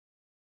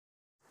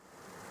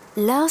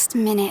Last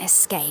minute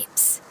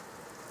escapes.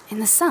 In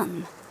the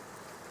sun.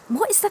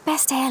 What is the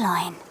best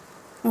airline?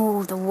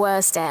 Or the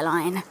worst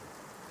airline?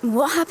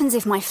 What happens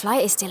if my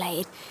flight is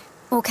delayed?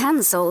 Or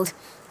cancelled?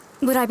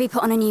 Would I be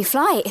put on a new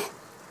flight?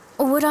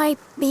 Or would I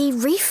be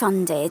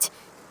refunded?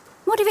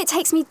 What if it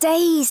takes me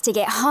days to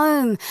get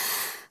home?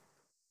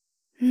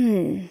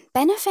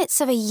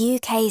 Benefits of a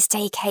UK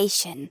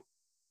staycation.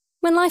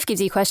 When life gives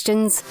you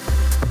questions,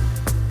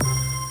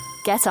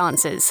 get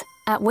answers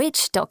at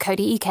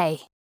which.co.uk.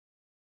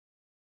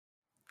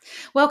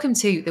 Welcome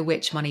to the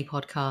Which Money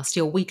Podcast,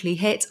 your weekly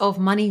hit of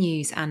money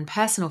news and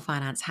personal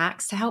finance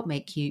hacks to help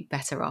make you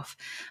better off.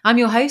 I'm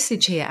your host,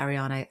 Lucia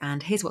Ariano,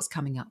 and here's what's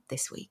coming up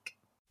this week.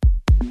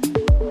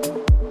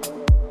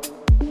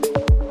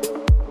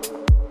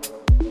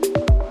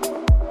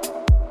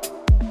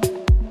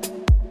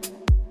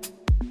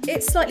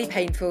 It's slightly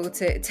painful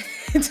to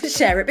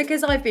share it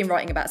because I've been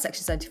writing about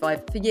Section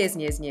 75 for years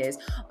and years and years.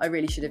 I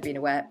really should have been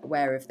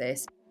aware of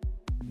this.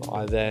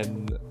 I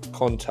then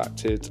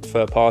contacted a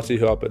third party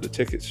who I booked the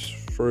tickets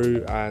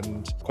through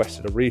and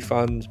requested a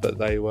refund, but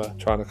they were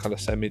trying to kind of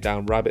send me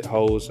down rabbit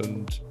holes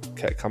and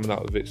kept coming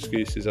up with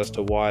excuses as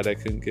to why they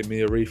couldn't give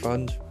me a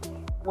refund.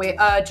 We're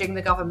urging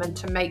the government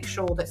to make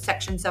sure that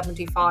Section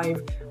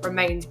 75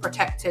 remains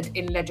protected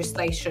in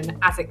legislation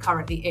as it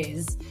currently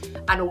is,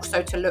 and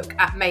also to look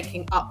at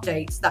making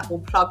updates that will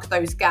plug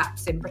those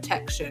gaps in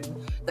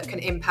protection that can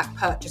impact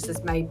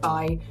purchases made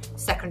by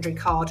secondary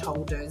card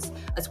holders,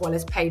 as well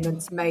as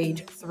payments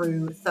made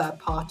through third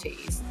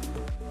parties.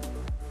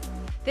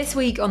 This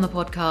week on the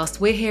podcast,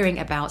 we're hearing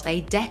about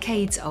a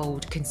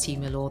decades-old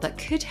consumer law that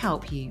could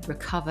help you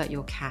recover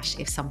your cash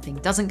if something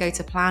doesn't go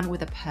to plan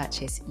with a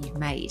purchase you've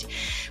made.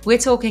 We're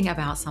talking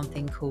about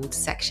something called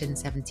Section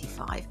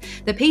 75,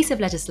 the piece of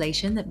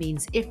legislation that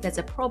means if there's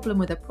a problem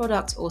with a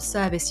product or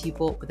service you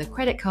bought with a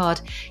credit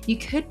card, you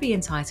could be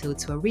entitled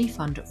to a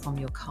refund from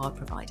your card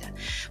provider.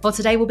 Well,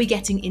 today we'll be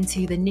getting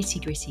into the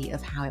nitty-gritty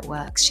of how it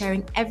works,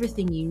 sharing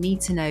everything you need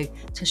to know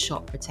to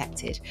shop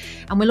protected.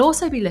 And we'll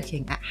also be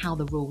looking at how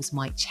the rules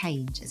might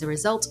change as a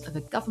result of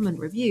a government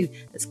review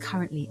that's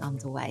currently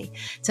underway.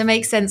 To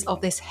make sense of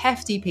this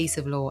hefty piece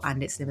of law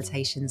and its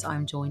limitations,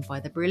 I'm joined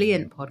by the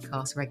brilliant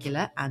podcast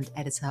regular and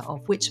editor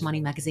of Which Money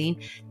magazine,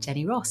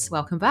 Jenny Ross.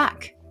 Welcome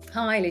back.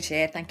 Hi,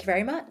 Lucia. Thank you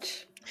very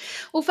much.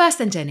 Well, first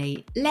then,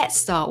 Jenny, let's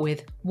start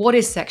with what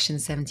is Section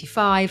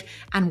 75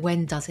 and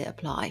when does it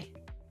apply?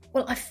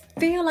 Well, I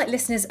feel like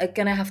listeners are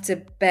going to have to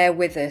bear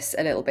with us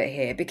a little bit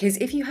here, because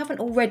if you haven't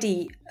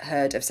already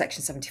heard of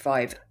Section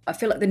 75, I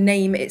feel like the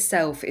name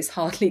itself is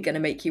hardly going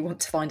to make you want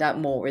to find out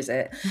more, is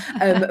it?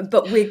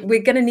 But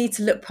we're going to need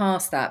to look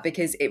past that,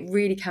 because it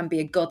really can be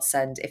a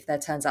godsend if there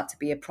turns out to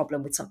be a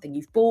problem with something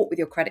you've bought with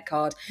your credit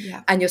card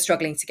and you're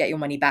struggling to get your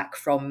money back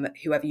from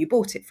whoever you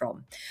bought it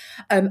from.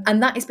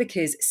 And that is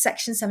because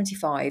Section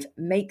 75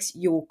 makes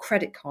your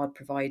credit card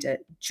provider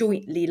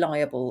jointly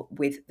liable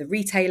with the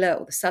retailer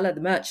or the seller,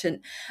 the merchant,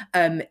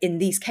 in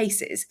these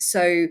cases.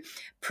 So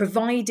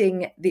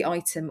providing the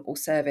item or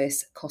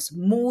service costs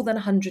more than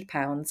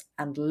 £100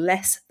 and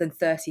less than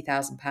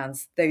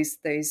 £30,000.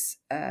 Those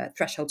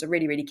thresholds are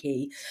really, really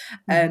key.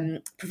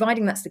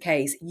 Providing that's the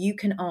case, you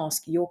can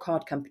ask your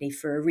card company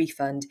for a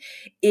refund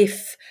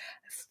if,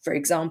 for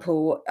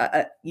example,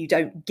 you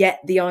don't get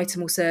the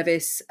item or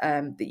service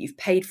that you've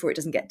paid for, it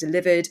doesn't get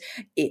delivered,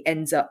 it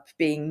ends up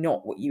being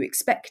not what you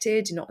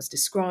expected, not as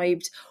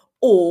described,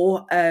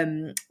 or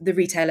the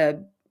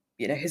retailer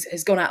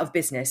has gone out of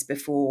business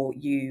before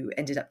you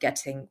ended up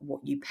getting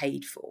what you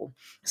paid for.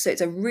 So it's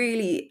a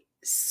really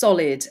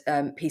solid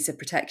piece of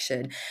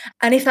protection.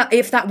 And if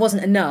that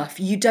wasn't enough,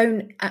 you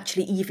don't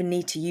actually even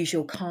need to use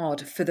your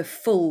card for the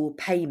full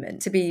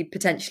payment to be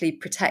potentially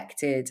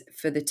protected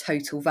for the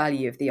total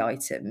value of the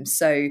item.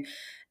 So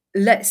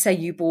let's say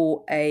you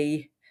bought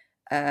a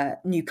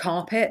new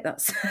carpet.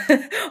 That's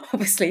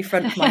obviously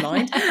front of my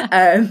mind.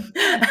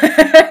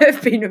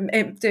 I've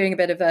been doing a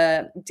bit of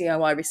a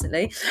DIY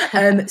recently.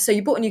 So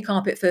you bought a new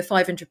carpet for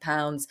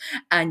 £500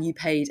 and you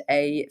paid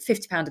a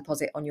 £50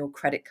 deposit on your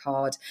credit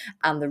card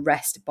and the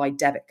rest by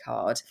debit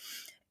card.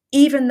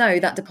 Even though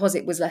that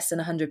deposit was less than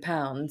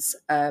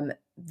 £100,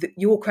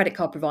 your credit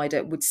card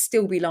provider would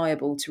still be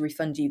liable to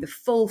refund you the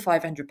full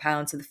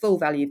 £500 to the full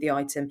value of the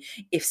item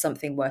if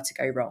something were to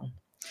go wrong.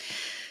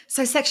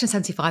 So Section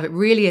 75, it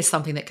really is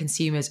something that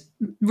consumers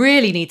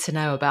really need to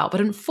know about. But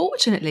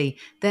unfortunately,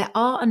 there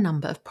are a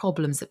number of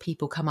problems that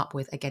people come up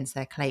with against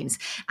their claims.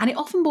 And it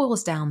often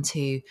boils down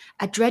to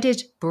a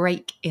dreaded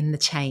break in the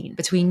chain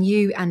between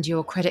you and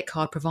your credit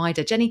card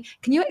provider. Jenny,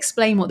 can you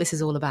explain what this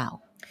is all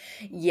about?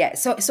 Yeah,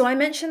 so I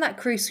mentioned that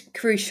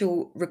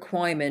crucial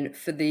requirement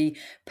for the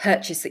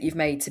purchase that you've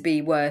made to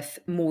be worth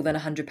more than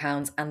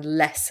 £100 and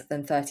less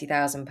than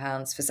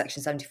 £30,000 for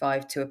Section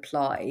 75 to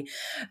apply.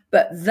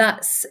 But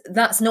that's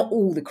not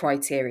all the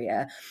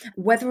criteria.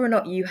 Whether or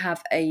not you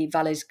have a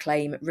valid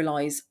claim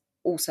relies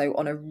also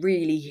on a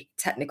really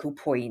technical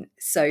point.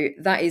 So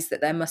that is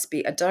that there must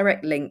be a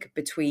direct link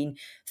between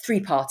three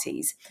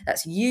parties.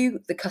 That's you,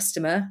 the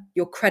customer,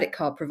 your credit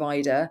card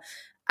provider,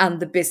 and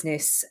the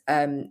business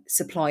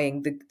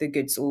supplying the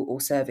goods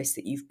or service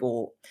that you've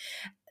bought.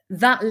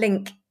 That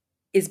link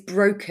is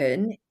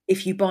broken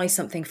if you buy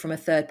something from a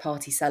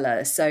third-party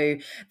seller. So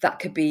that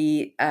could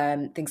be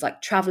things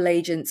like travel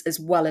agents as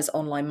well as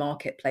online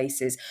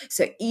marketplaces.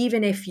 So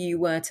even if you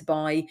were to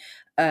buy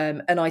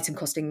an item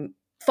costing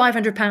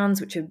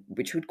 £500,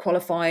 which would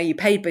qualify, you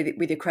paid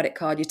with your credit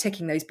card, you're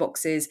ticking those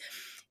boxes.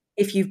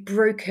 If you've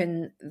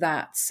broken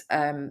that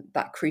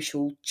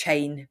crucial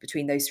chain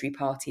between those three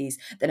parties,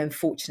 then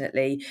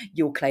unfortunately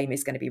your claim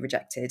is going to be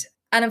rejected.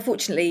 And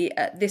unfortunately,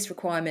 this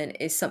requirement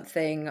is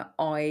something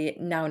I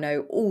now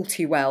know all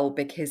too well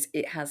because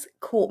it has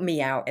caught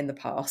me out in the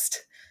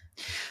past.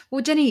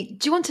 Well, Jenny,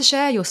 do you want to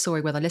share your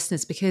story with our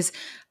listeners? Because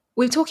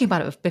we were talking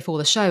about it before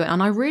the show,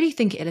 and I really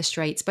think it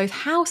illustrates both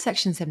how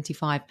Section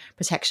 75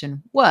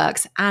 protection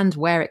works and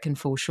where it can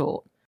fall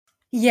short.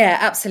 Yeah,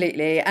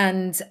 absolutely.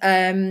 And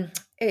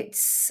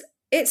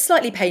it's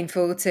slightly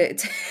painful to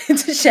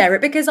share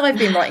it because I've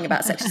been writing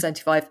about Section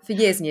 75 for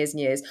years and years and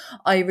years.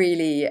 I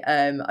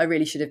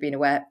really should have been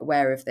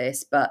aware of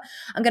this, but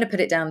I'm going to put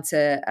it down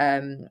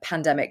to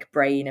pandemic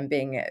brain and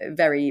being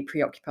very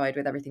preoccupied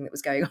with everything that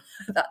was going on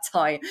at that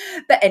time.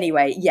 But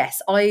anyway,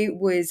 yes, I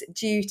was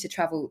due to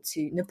travel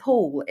to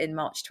Nepal in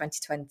March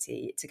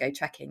 2020 to go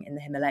trekking in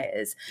the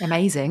Himalayas.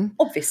 Amazing.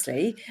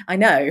 Obviously, I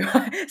know.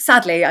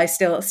 Sadly, I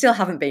still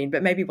haven't been,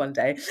 but maybe one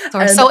day.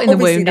 Sorry, salt in the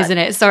wound, isn't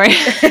it? Sorry.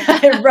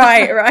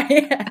 Right.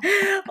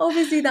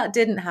 Obviously, that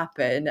didn't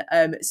happen.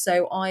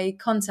 So I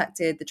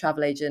contacted the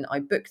travel agent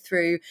I booked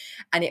through,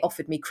 and it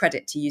offered me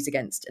credit to use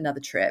against another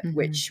trip,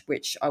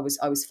 which I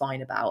was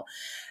fine about.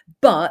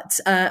 But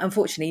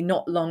unfortunately,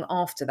 not long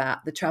after that,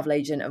 the travel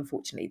agent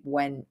unfortunately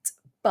went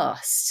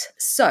bust.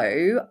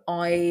 So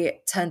I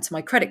turned to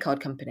my credit card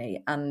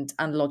company and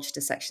lodged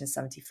a Section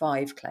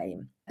 75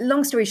 claim.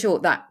 Long story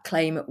short, that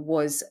claim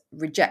was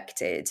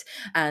rejected.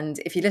 And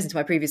if you listen to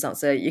my previous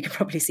answer, you can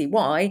probably see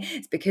why.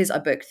 It's because I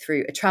booked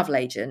through a travel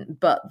agent,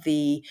 but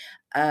the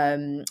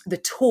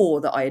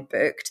tour that I had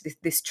booked,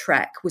 this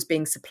trek, was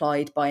being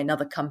supplied by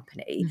another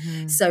company.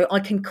 So I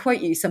can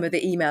quote you some of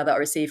the email that I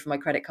received from my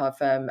credit card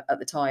firm at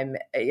the time,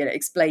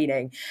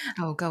 explaining.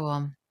 Oh, go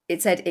on.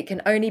 It said it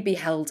can only be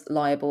held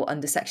liable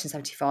under Section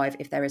 75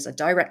 if there is a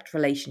direct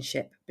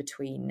relationship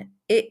between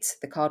it,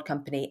 the card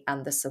company,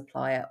 and the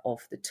supplier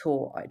of the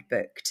tour I'd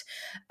booked.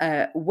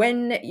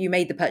 When you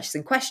made the purchase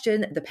in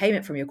question, the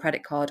payment from your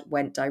credit card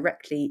went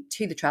directly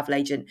to the travel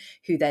agent,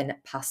 who then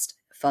passed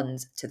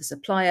funds to the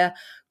supplier.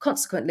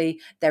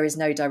 Consequently, there is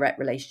no direct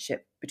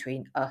relationship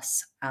between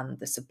us and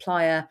the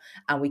supplier,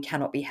 and we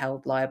cannot be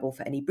held liable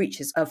for any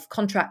breaches of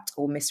contract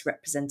or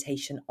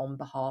misrepresentation on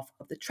behalf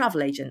of the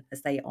travel agent,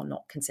 as they are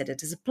not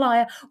considered a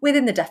supplier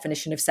within the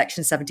definition of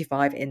Section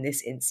 75 in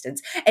this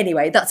instance.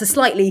 Anyway, that's a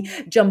slightly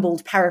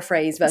jumbled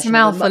paraphrase version. It's a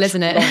mouthful, of a much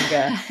isn't it?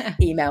 longer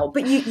email,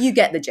 but you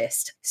get the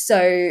gist.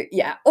 So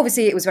yeah,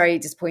 obviously it was very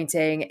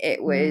disappointing.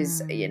 It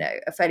was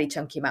a fairly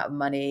chunky amount of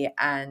money,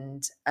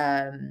 and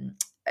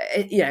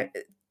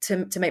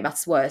to make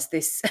matters worse,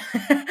 this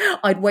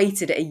I'd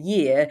waited a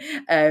year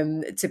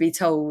to be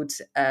told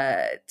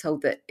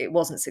that it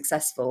wasn't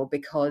successful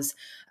because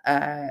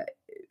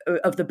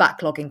of the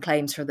backlog in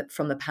claims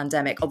from the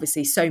pandemic.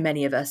 Obviously, so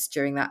many of us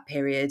during that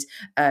period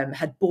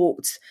had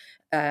bought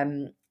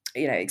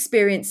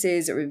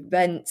experiences or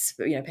events,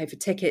 pay for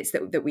tickets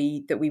that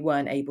we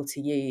weren't able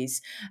to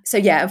use. So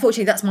yeah,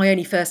 unfortunately, that's my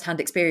only first-hand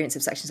experience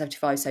of Section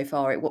 75 so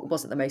far. It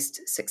wasn't the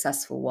most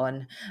successful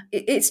one.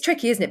 It's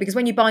tricky, isn't it? Because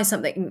when you buy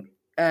something,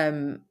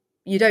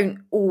 you don't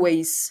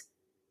always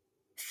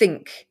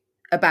think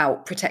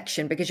about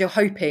protection because you're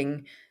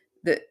hoping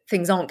that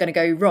things aren't going to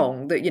go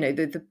wrong, that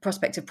the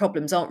prospect of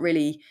problems it's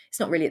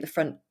not really at the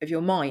front of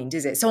your mind,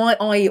 is it? So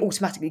I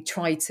automatically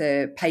try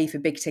to pay for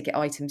big ticket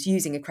items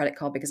using a credit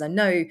card because I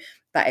know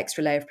that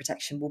extra layer of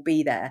protection will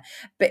be there.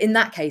 But in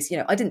that case,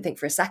 I didn't think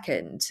for a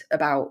second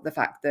about the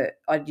fact that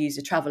I'd use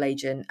a travel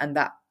agent and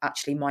that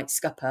actually might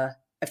scupper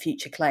a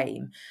future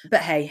claim. But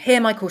hey, hear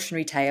my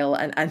cautionary tale,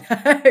 and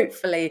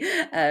hopefully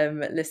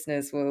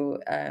listeners will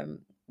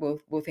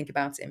think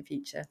about it in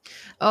future.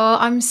 Oh,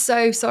 I'm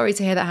so sorry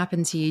to hear that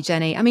happen to you,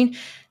 Jenny. I mean,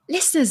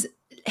 listeners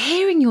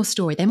hearing your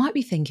story, they might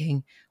be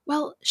thinking,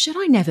 well, should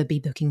I never be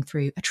booking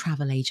through a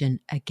travel agent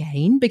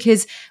again?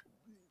 Because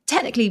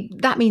technically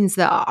that means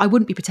that I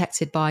wouldn't be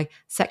protected by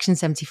Section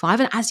 75.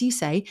 And as you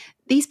say,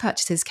 these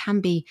purchases can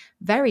be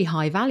very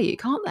high value,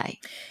 can't they?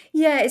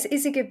 Yeah,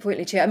 it's a good point,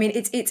 Lucia. I mean,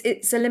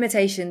 it's a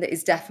limitation that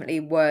is definitely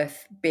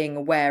worth being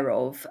aware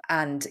of.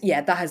 And yeah,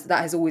 that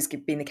has always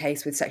been the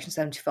case with Section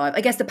 75.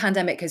 I guess the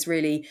pandemic has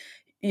really,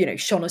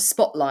 shone a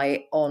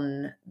spotlight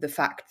on the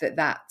fact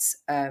that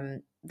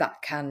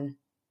can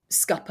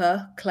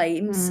scupper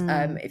claims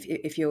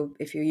if you're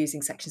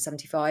using Section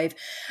 75,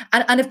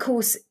 and of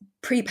course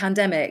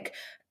pre-pandemic,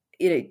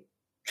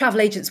 travel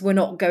agents were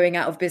not going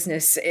out of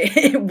business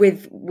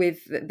with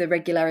the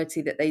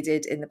regularity that they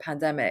did in the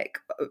pandemic.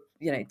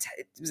 It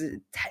was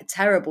a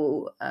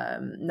terrible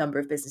number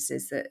of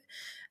businesses that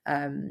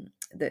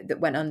that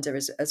went under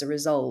as a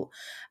result.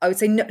 I would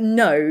say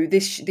no,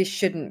 this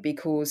shouldn't be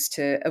cause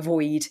to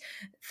avoid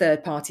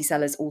third-party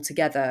sellers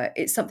altogether.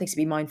 It's something to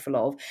be mindful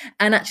of.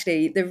 And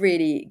actually, the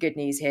really good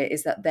news here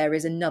is that there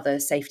is another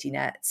safety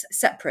net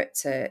separate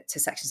to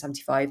Section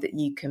 75 that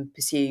you can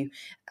pursue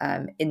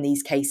in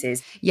these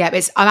cases. Yeah,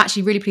 I'm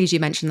actually really pleased you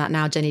mentioned that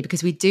now, Jenny,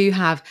 because we do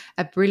have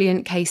a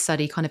brilliant case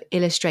study kind of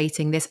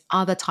illustrating this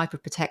other type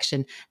of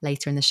protection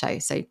later in the show.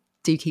 So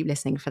do keep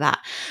listening for that.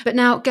 But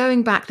now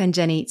going back then,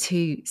 Jenny,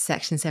 to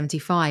Section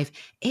 75,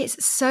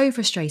 it's so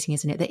frustrating,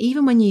 isn't it, that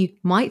even when you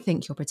might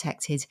think you're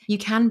protected, you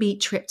can be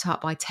tripped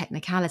up by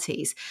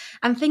technicalities.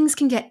 And things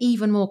can get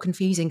even more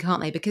confusing,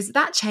 can't they? Because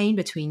that chain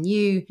between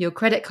you, your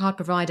credit card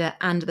provider,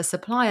 and the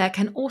supplier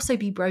can also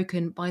be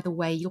broken by the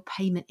way your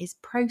payment is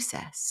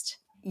processed.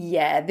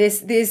 Yeah,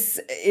 this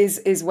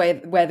is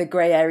where the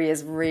grey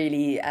areas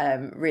really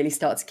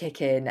start to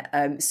kick in.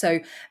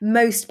 So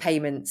most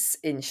payments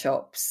in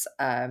shops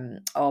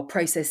are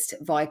processed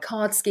via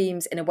card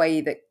schemes in a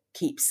way that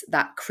keeps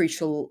that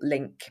crucial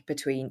link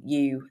between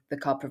you, the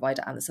card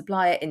provider, and the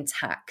supplier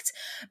intact.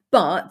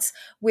 But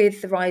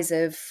with the rise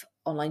of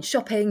online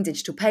shopping,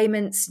 digital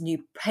payments,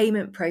 new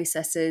payment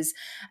processors,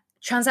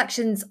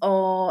 transactions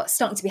are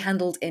starting to be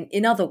handled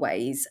in other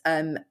ways,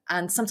 and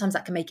sometimes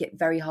that can make it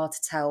very hard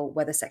to tell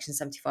whether Section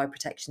 75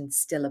 protection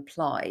still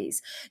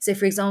applies. So,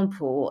 for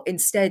example,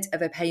 instead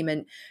of a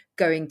payment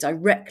going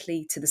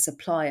directly to the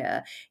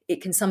supplier,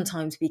 it can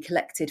sometimes be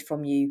collected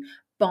from you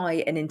by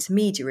an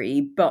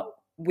intermediary, but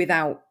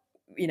without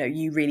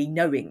you really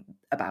knowing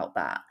about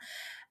that.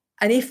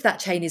 And if that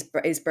chain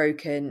is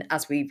broken,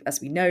 as we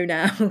know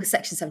now,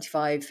 Section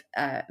 75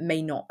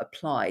 may not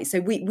apply. So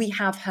we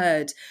have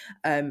heard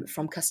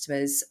from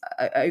customers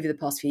over the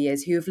past few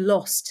years who have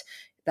lost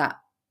that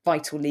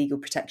vital legal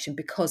protection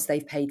because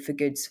they've paid for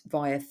goods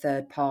via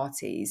third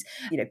parties.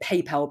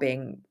 PayPal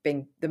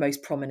being the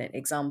most prominent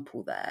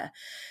example there.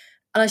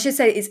 And I should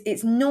say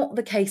it's not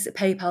the case that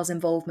PayPal's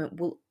involvement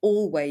will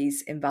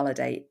always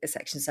invalidate a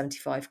Section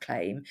 75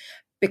 claim,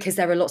 because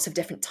there are lots of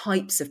different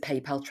types of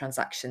PayPal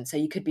transactions. So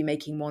you could be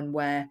making one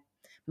where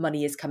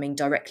money is coming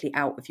directly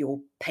out of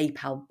your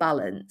PayPal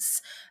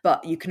balance,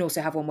 but you can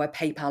also have one where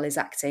PayPal is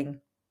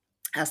acting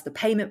as the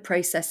payment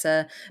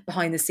processor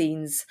behind the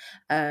scenes,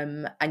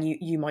 and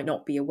you might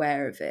not be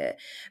aware of it.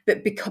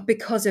 But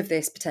because of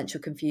this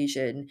potential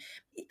confusion,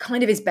 it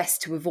kind of is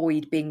best to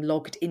avoid being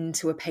logged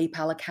into a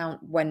PayPal account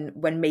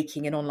when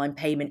making an online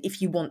payment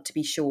if you want to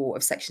be sure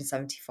of Section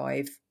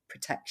 75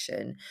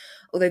 protection.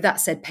 Although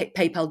that said,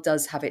 PayPal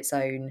does have its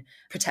own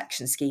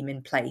protection scheme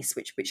in place,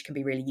 which can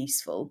be really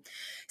useful.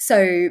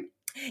 So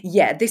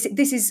yeah, this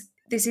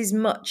is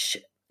much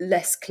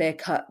less clear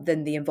cut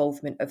than the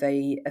involvement of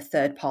a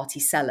third party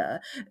seller.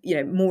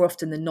 More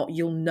often than not,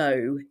 you'll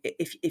know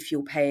if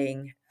you're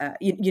paying,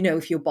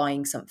 if you're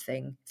buying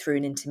something through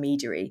an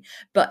intermediary,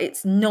 but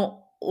it's not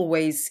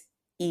always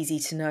easy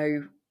to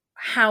know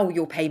how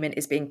your payment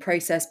is being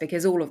processed,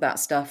 because all of that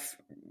stuff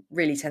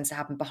really tends to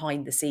happen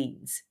behind the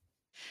scenes.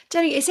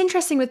 Jenny, it's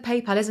interesting with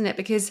PayPal, isn't it?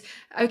 Because,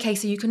 okay,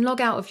 so you can log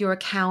out of your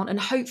account and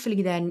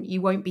hopefully then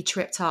you won't be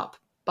tripped up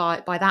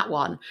by that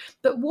one.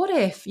 But what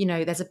if,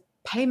 there's a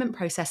payment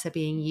processor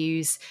being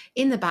used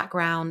in the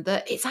background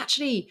that it's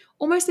actually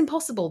almost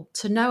impossible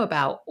to know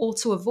about or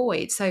to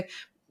avoid? So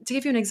to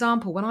give you an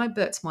example, when I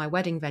booked my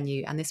wedding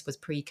venue, and this was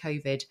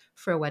pre-COVID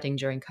for a wedding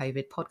during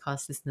COVID,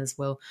 podcast listeners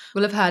will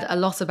have heard a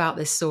lot about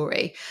this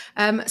story.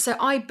 So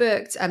I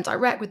booked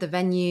direct with the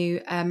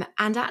venue, and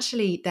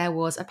actually there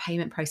was a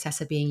payment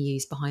processor being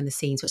used behind the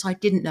scenes, which I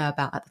didn't know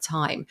about at the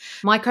time.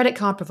 My credit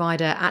card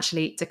provider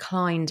actually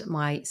declined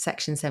my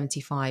Section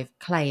 75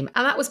 claim,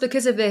 and that was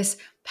because of this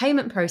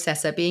payment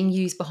processor being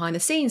used behind the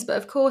scenes. But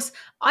of course,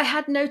 I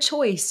had no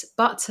choice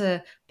but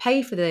to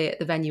pay for the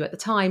venue at the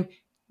time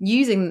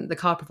using the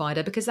card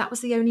provider, because that was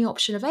the only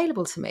option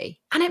available to me.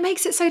 And it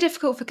makes it so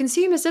difficult for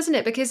consumers, doesn't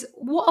it? Because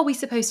what are we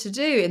supposed to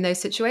do in those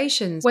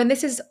situations when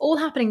this is all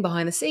happening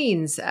behind the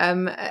scenes?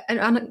 And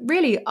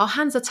really, our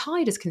hands are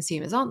tied as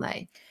consumers, aren't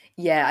they?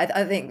 Yeah,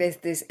 I think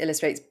this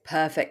illustrates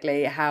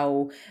perfectly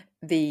how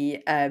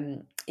the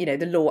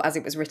the law as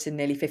it was written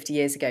nearly 50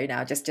 years ago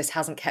now just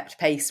hasn't kept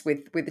pace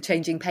with the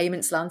changing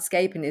payments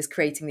landscape, and is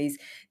creating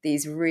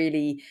these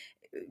really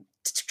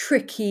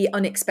tricky,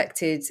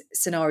 unexpected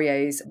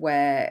scenarios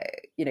where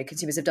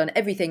consumers have done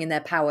everything in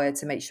their power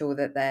to make sure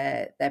that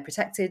they're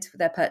protected for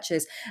their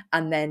purchase,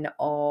 and then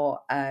are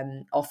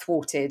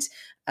thwarted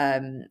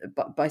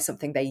by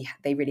something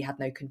they really had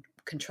no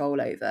control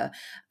over.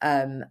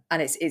 And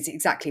it's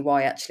exactly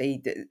why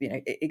actually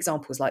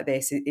examples like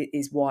this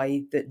is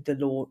why the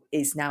law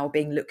is now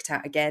being looked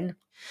at again.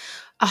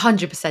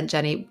 100%,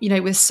 Jenny.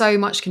 With so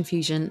much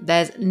confusion,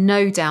 there's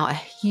no doubt a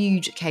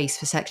huge case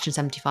for Section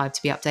 75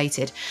 to be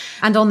updated.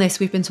 And on this,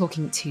 we've been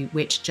talking to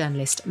Which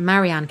journalist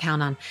Marianne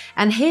Kaunan,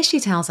 and here she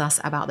tells us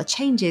about the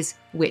changes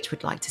Which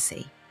would like to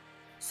see.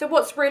 So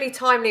what's really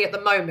timely at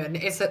the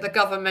moment is that the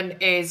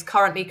government is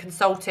currently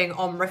consulting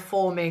on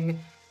reforming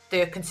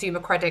the Consumer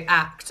Credit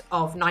Act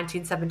of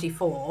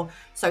 1974.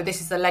 So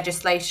this is the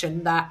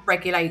legislation that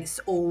regulates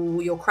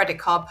all your credit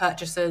card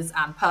purchases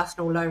and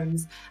personal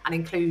loans and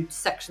includes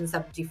Section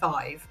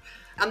 75.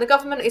 And the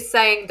government is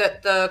saying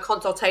that the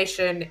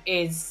consultation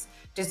is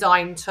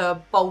designed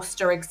to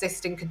bolster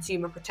existing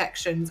consumer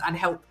protections and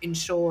help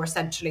ensure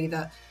essentially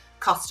that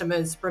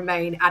customers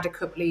remain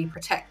adequately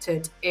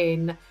protected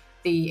in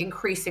the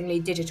increasingly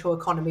digital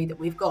economy that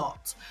we've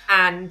got,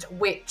 and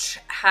which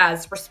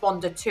has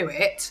responded to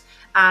it.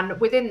 And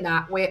within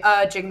that, we're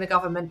urging the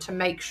government to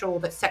make sure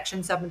that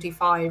Section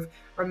 75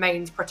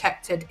 remains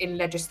protected in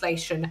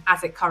legislation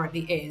as it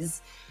currently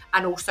is,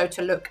 and also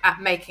to look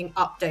at making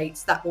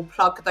updates that will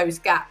plug those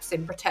gaps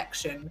in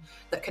protection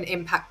that can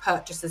impact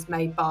purchases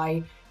made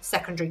by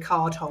secondary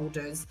card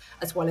holders,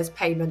 as well as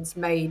payments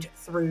made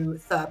through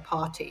third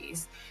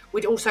parties.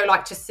 We'd also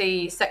like to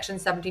see Section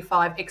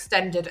 75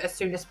 extended as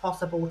soon as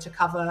possible to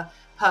cover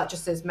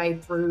purchases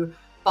made through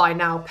buy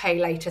now, pay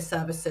later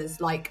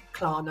services like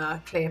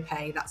Klarna,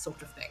 ClearPay, that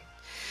sort of thing.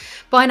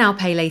 Buy now,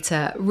 pay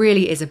later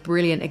really is a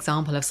brilliant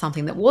example of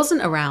something that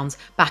wasn't around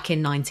back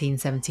in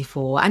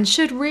 1974 and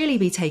should really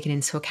be taken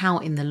into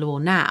account in the law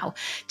now.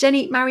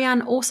 Jenny,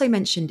 Marianne also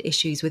mentioned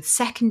issues with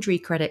secondary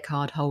credit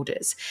card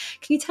holders.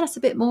 Can you tell us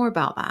a bit more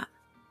about that?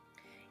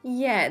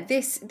 Yeah,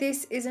 this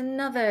is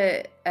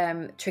another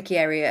tricky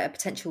area, a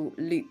potential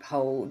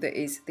loophole that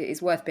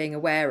is worth being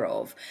aware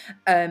of,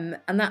 and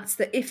that's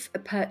that if a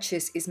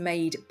purchase is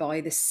made by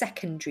the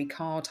secondary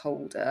card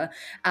holder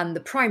and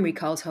the primary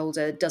card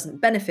holder doesn't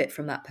benefit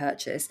from that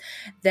purchase,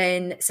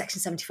 then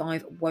Section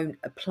 75 won't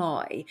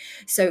apply.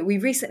 So we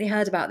recently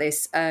heard about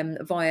this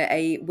via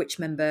a Which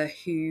member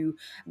who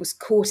was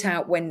caught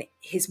out when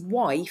his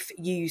wife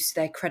used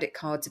their credit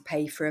card to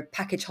pay for a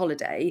package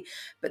holiday,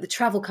 but the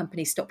travel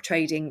company stopped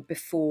trading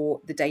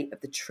before the date of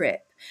the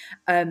trip.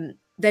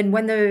 Then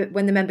when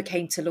the member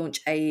came to launch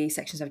a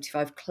Section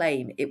 75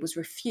 claim, it was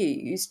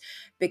refused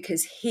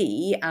because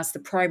he, as the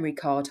primary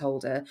card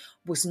holder,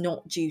 was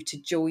not due to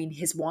join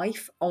his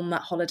wife on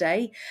that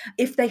holiday.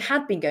 If they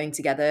had been going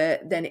together,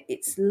 then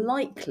it's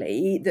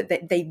likely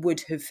that they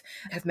would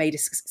have made a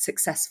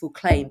successful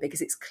claim,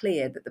 because it's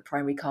clear that the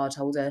primary card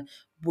holder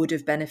would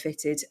have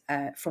benefited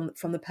from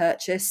the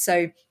purchase.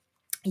 So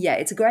yeah,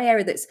 it's a grey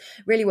area that's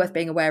really worth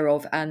being aware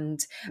of,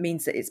 and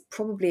means that it's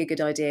probably a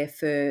good idea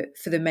for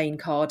the main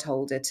card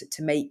holder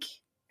to make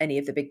any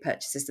of the big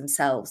purchases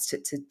themselves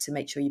to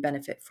make sure you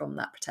benefit from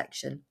that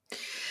protection.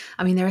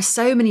 I mean, there are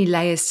so many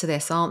layers to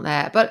this, aren't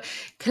there? But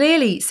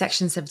clearly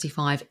Section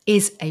 75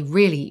 is a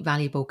really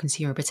valuable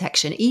consumer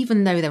protection,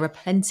 even though there are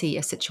plenty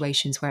of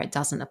situations where it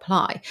doesn't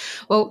apply.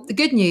 Well, the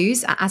good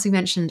news, as we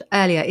mentioned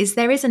earlier, is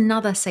there is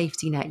another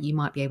safety net you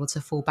might be able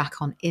to fall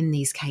back on in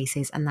these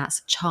cases, and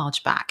that's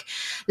chargeback.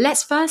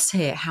 Let's first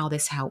hear how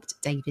this helped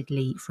David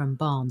Lee from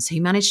Barnes,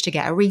 who managed to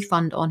get a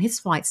refund on his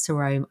flights to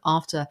Rome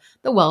after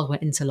the world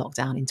went into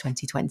lockdown in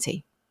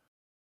 2020.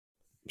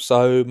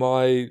 So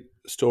my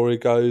story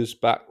goes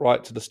back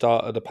right to the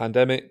start of the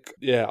pandemic.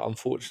 Yeah,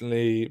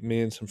 unfortunately, me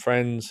and some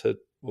friends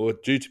were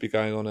due to be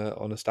going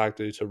on a stag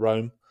do to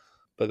Rome,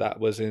 but that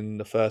was in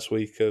the first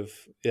week of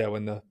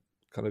when the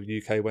kind of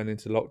UK went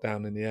into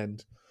lockdown in the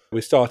end.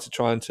 We started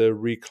trying to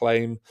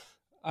reclaim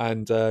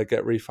and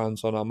get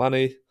refunds on our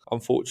money.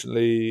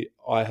 Unfortunately,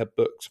 I had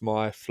booked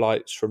my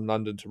flights from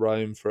London to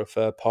Rome for a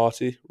third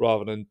party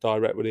rather than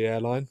direct with the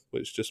airline,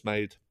 which just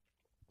made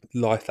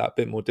life that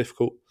bit more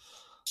difficult.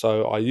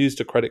 So I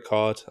used a credit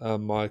card.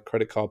 My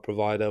credit card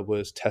provider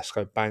was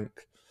Tesco Bank.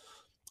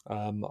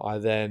 I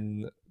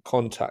then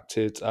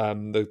contacted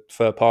the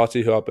third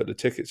party who I booked the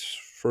tickets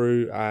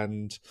through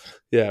and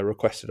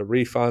requested a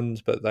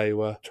refund, but they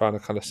were trying to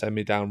kind of send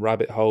me down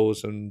rabbit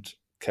holes and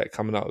kept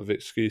coming up with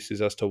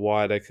excuses as to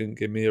why they couldn't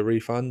give me a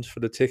refund for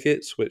the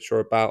tickets, which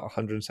were about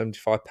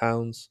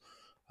 £175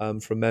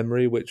 from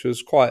memory, which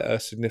was quite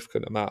a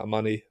significant amount of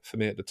money for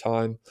me at the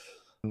time.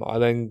 I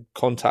then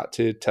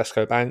contacted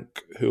Tesco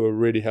Bank, who were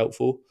really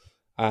helpful,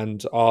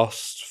 and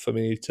asked for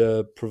me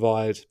to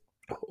provide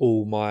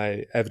all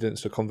my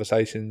evidence of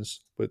conversations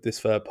with this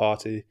third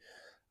party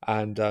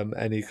and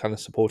any kind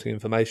of supporting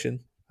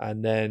information.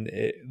 And then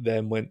it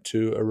then went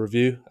to a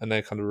review, and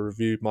they kind of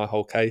reviewed my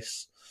whole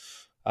case.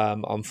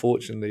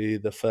 Unfortunately,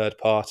 the third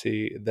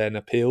party then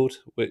appealed,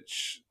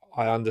 which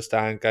I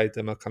understand gave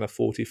them a kind of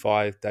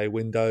 45-day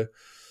window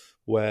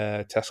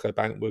where Tesco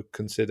Bank would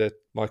consider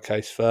my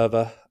case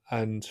further.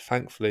 And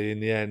thankfully,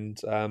 in the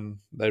end,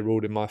 they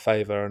ruled in my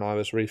favour and I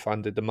was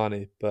refunded the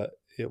money. But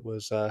it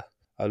was a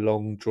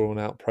long,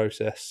 drawn-out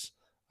process,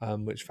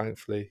 which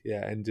thankfully,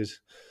 ended,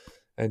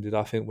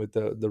 I think, with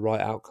the right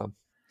outcome.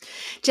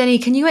 Jenny,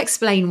 can you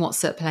explain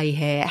what's at play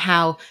here,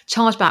 how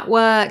chargeback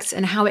works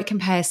and how it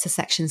compares to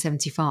Section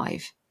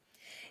 75?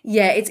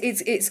 Yeah,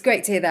 it's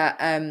great to hear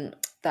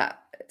that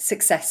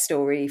success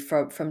story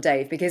from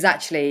Dave, because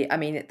actually, I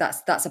mean,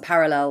 that's a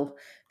parallel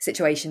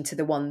situation to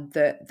the one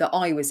that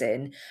I was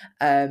in,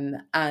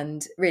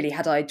 and really,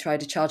 had I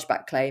tried a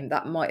chargeback claim,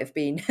 that might have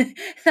been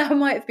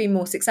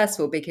more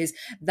successful, because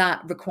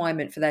that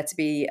requirement for there to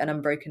be an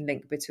unbroken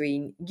link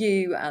between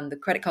you and the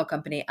credit card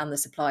company and the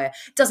supplier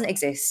doesn't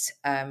exist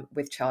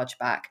with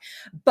chargeback,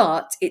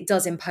 but it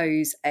does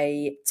impose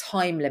a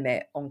time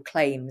limit on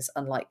claims,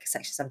 unlike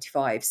Section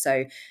 75.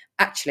 So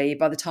actually,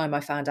 by the time I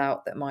found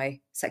out that my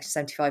Section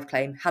 75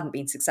 claim hadn't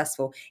been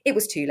successful, it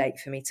was too late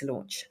for me to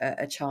launch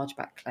a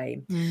chargeback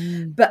claim.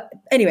 But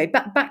anyway,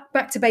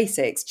 back to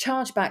basics.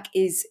 Chargeback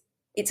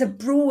it's a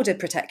broader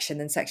protection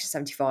than Section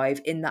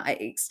 75 in that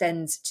it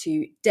extends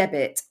to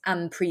debit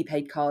and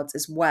prepaid cards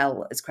as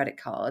well as credit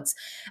cards.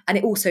 And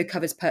it also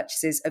covers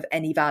purchases of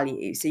any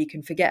value. So you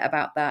can forget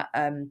about that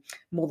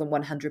more than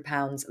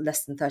 £100,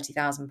 less than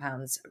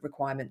 £30,000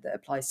 requirement that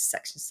applies to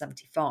Section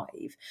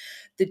 75.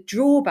 The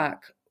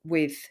drawback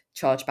with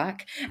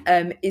chargeback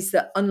is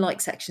that,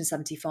 unlike Section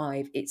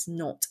 75, it's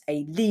not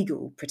a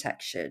legal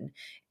protection.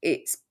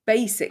 It's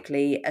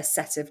basically a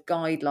set of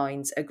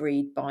guidelines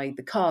agreed by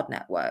the card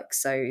network.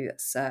 So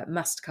that's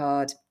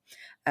MasterCard,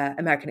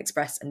 American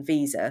Express and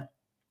Visa.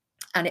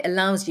 And it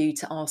allows you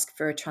to ask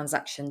for a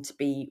transaction to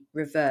be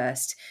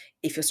reversed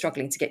if you're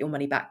struggling to get your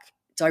money back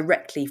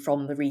directly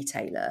from the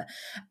retailer.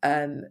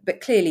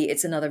 But clearly,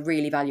 it's another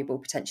really valuable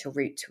potential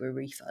route to a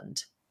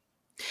refund.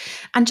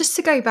 And just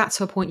to go back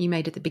to a point you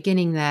made at the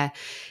beginning there,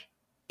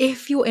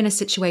 if you're in a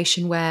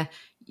situation where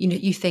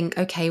you think,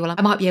 okay, well,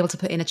 I might be able to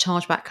put in a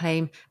chargeback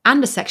claim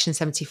and a Section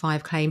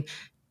 75 claim,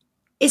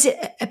 is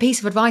it a piece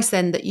of advice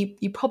then that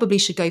you probably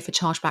should go for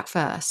chargeback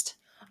first?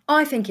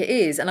 I think it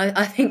is. And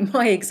I think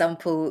my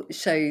example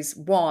shows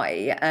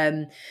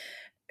why.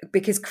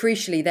 Because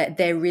crucially,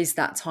 there is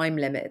that time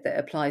limit that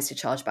applies to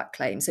chargeback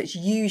claims. So it's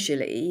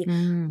usually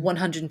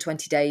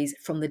 120 days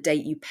from the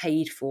date you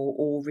paid for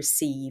or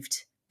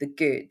received the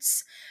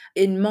goods.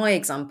 In my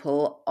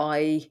example,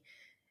 I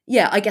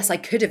guess I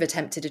could have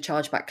attempted a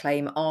chargeback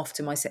claim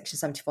after my Section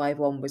 75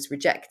 one was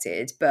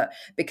rejected, but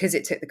because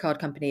it took the card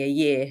company a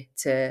year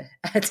to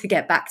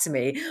get back to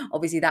me,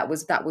 obviously that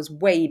was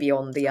way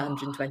beyond the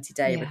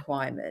 120-day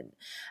requirement.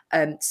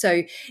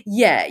 So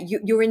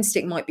your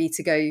instinct might be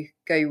to go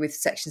with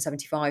Section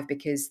 75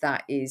 because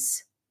that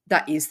is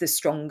the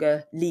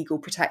stronger legal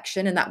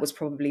protection, and that was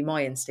probably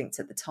my instinct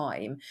at the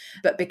time.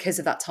 But because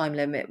of that time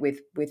limit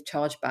with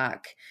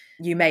chargeback,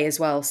 you may as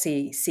well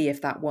see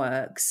if that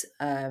works.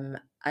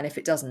 And if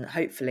it doesn't,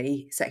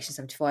 hopefully Section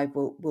 75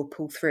 will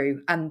pull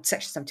through. And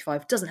Section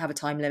 75 doesn't have a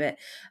time limit.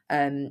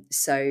 Other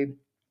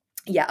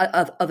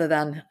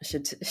than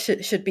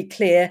should be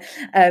clear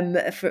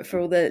for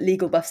all the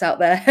legal buffs out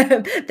there,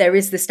 there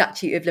is the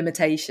statute of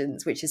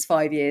limitations, which is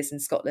 5 years in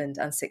Scotland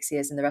and 6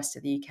 years in the rest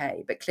of the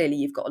UK. But clearly,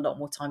 you've got a lot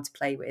more time to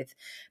play with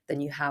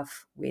than you have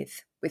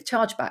with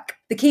chargeback.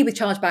 The key with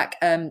chargeback,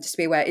 just to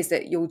be aware, is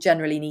that you'll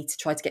generally need to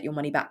try to get your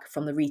money back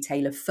from the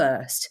retailer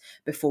first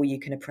before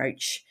you can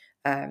approach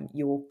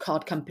your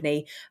card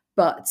company.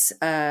 But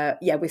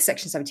with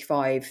Section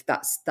 75,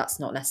 that's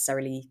not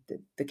necessarily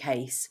the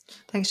case.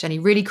 Thanks, Jenny.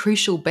 Really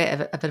crucial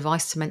bit of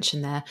advice to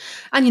mention there.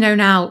 And,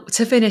 now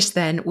to finish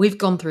then, we've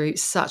gone through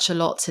such a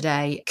lot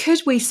today.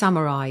 Could we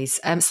summarise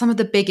some of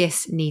the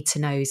biggest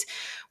need-to-knows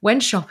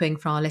when shopping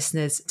for our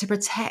listeners to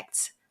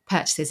protect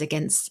purchases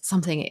against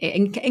something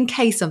in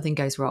case something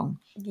goes wrong?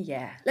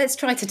 Yeah, let's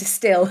try to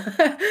distill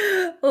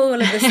all of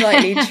the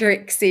slightly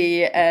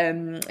tricksy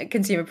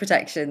consumer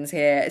protections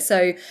here.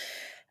 So,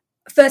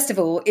 first of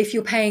all, if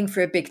you're paying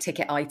for a big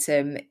ticket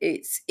item,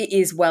 it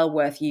is well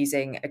worth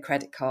using a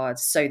credit card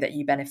so that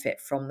you benefit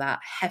from that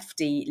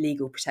hefty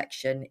legal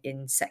protection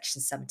in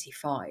Section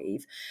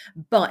 75.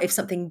 But if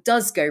something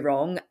does go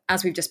wrong,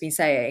 as we've just been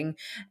saying,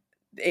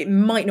 it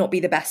might not be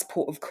the best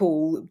port of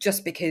call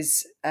just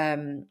because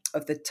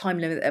of the time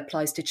limit that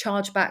applies to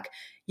chargeback.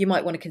 You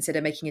might want to consider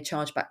making a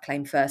chargeback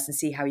claim first and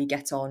see how you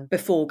get on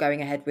before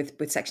going ahead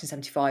with Section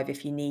 75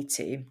 if you need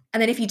to.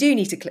 And then if you do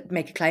need to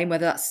make a claim,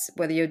 whether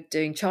you're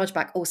doing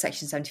chargeback or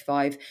Section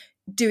 75,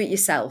 do it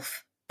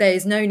yourself. There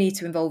is no need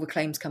to involve a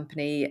claims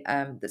company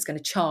that's going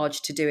to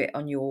charge to do it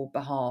on your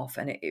behalf.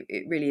 And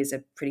it really is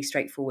a pretty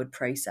straightforward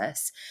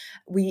process.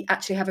 We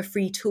actually have a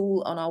free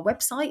tool on our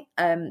website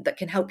that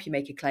can help you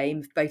make a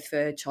claim, both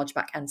for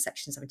chargeback and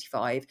Section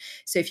 75.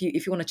 So if you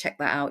want to check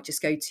that out,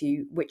 just go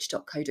to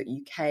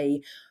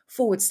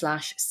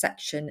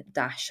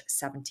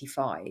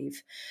which.co.uk/section-75.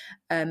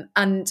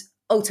 And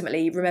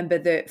ultimately, remember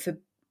that for,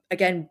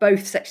 again,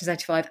 both Section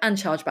 75 and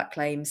chargeback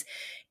claims,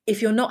 if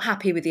you're not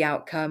happy with the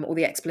outcome or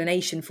the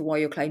explanation for why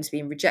your claim's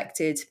being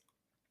rejected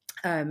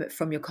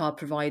from your card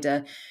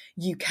provider,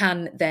 you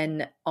can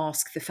then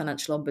ask the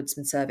Financial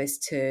Ombudsman Service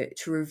to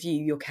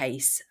review your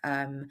case,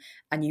 and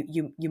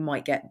you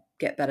might get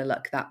better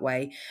luck that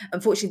way.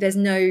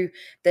 Unfortunately,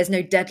 there's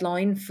no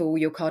deadline for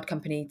your card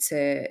company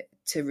to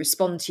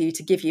respond to you,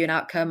 to give you an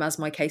outcome, as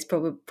my case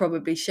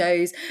probably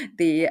shows.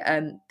 The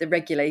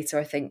regulator,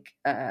 I think,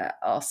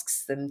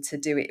 asks them to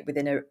do it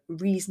within a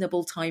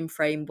reasonable time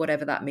frame,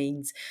 whatever that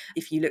means.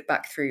 If you look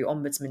back through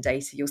Ombudsman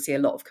data, you'll see a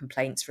lot of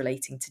complaints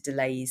relating to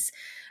delays,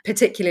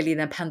 particularly in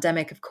the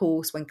pandemic, of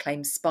course, when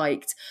claims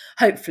spiked.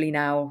 Hopefully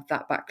now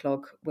that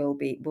backlog will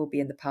be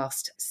in the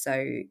past.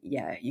 So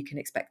yeah, you can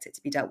expect it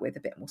to be dealt with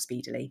a bit more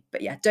speedily.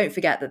 But yeah, don't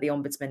forget that the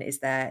Ombudsman is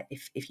there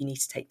if you need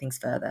to take things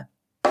further.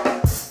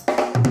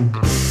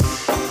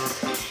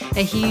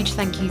 A huge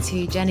thank you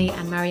to Jenny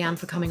and Marianne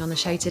for coming on the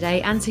show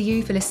today, and to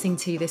you for listening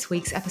to this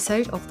week's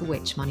episode of the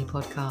Which Money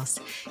Podcast.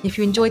 If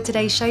you enjoyed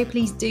today's show,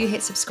 please do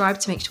hit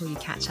subscribe to make sure you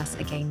catch us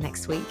again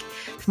next week.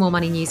 For more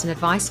money news and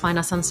advice, find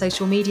us on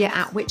social media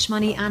at Which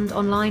Money and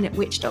online at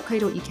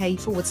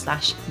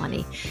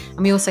which.co.uk/money. And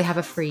we also have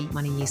a free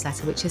money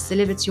newsletter which is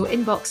delivered to your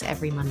inbox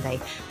every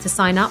Monday. To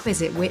sign up,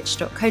 visit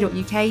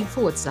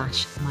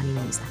which.co.uk/money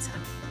newsletter.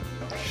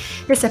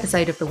 This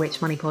episode of the Which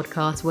Money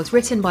Podcast was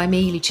written by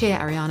me, Lucia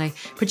Ariano,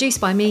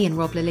 produced by me and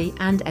Rob Lilly,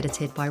 and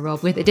edited by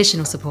Rob, with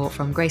additional support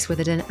from Grace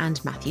Witherden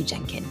and Matthew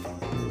Jenkin.